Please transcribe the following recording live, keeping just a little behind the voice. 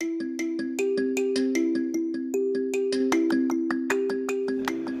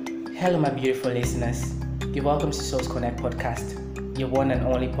Hello, my beautiful listeners. You're welcome to Souls Connect podcast, your one and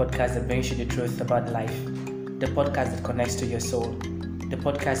only podcast that brings you the truth about life, the podcast that connects to your soul, the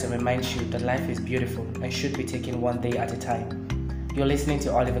podcast that reminds you that life is beautiful and should be taken one day at a time. You're listening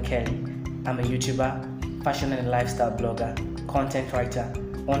to Oliver Kelly. I'm a YouTuber, fashion and lifestyle blogger, content writer,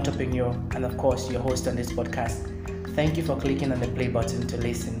 entrepreneur, and of course, your host on this podcast. Thank you for clicking on the play button to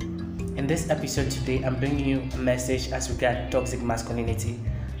listen. In this episode today, I'm bringing you a message as regards toxic masculinity.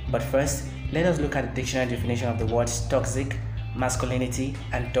 But first, let us look at the dictionary definition of the words toxic, masculinity,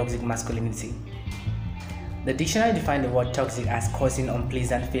 and toxic masculinity. The dictionary defines the word toxic as causing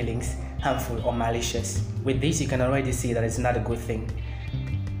unpleasant feelings, harmful or malicious. With this, you can already see that it's not a good thing.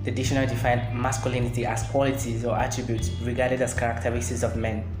 The dictionary defines masculinity as qualities or attributes regarded as characteristics of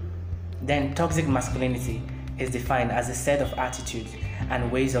men. Then, toxic masculinity is defined as a set of attitudes and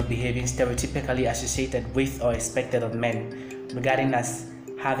ways of behaving stereotypically associated with or expected of men, regarding as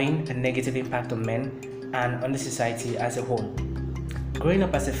having a negative impact on men and on the society as a whole. Growing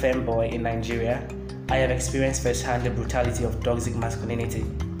up as a femboy in Nigeria, I have experienced firsthand the brutality of toxic masculinity.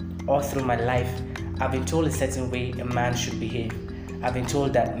 All through my life, I've been told a certain way a man should behave. I've been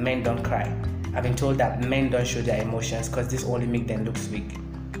told that men don't cry. I've been told that men don't show their emotions because this only makes them look weak.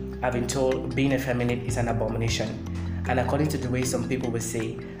 I've been told being effeminate is an abomination. And according to the way some people will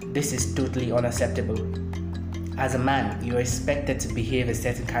say, this is totally unacceptable. As a man, you're expected to behave a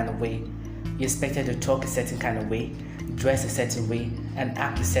certain kind of way. You're expected to talk a certain kind of way, dress a certain way, and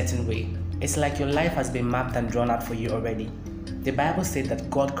act a certain way. It's like your life has been mapped and drawn out for you already. The Bible said that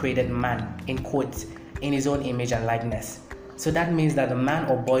God created man, in quotes, in his own image and likeness. So that means that the man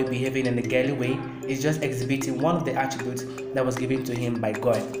or boy behaving in the girly way is just exhibiting one of the attributes that was given to him by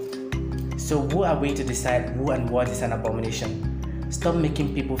God. So who are we to decide who and what is an abomination? Stop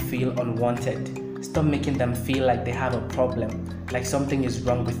making people feel unwanted. Stop making them feel like they have a problem, like something is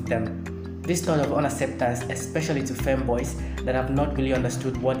wrong with them. This thought of unacceptance, especially to femboys that have not really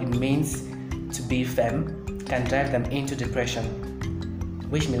understood what it means to be femme, can drive them into depression,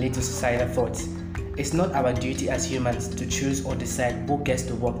 which may lead to suicidal thoughts. It's not our duty as humans to choose or decide who gets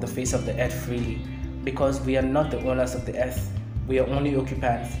to walk the face of the earth freely, because we are not the owners of the earth, we are only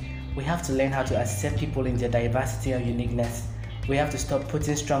occupants. We have to learn how to accept people in their diversity and uniqueness. We have to stop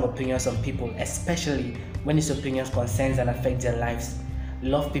putting strong opinions on people, especially when these opinions concerns and affect their lives.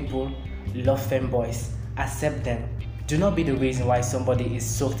 Love people, love femboys, accept them. Do not be the reason why somebody is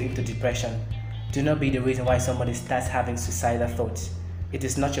soaked into depression. Do not be the reason why somebody starts having suicidal thoughts. It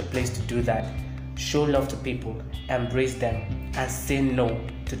is not your place to do that. Show love to people, embrace them, and say no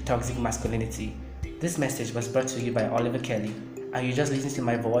to toxic masculinity. This message was brought to you by Oliver Kelly, and you just listen to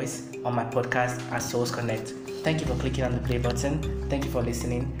my voice on my podcast at Souls Connect. Thank you for clicking on the play button. Thank you for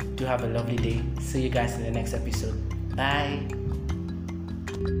listening. Do have a lovely day. See you guys in the next episode. Bye.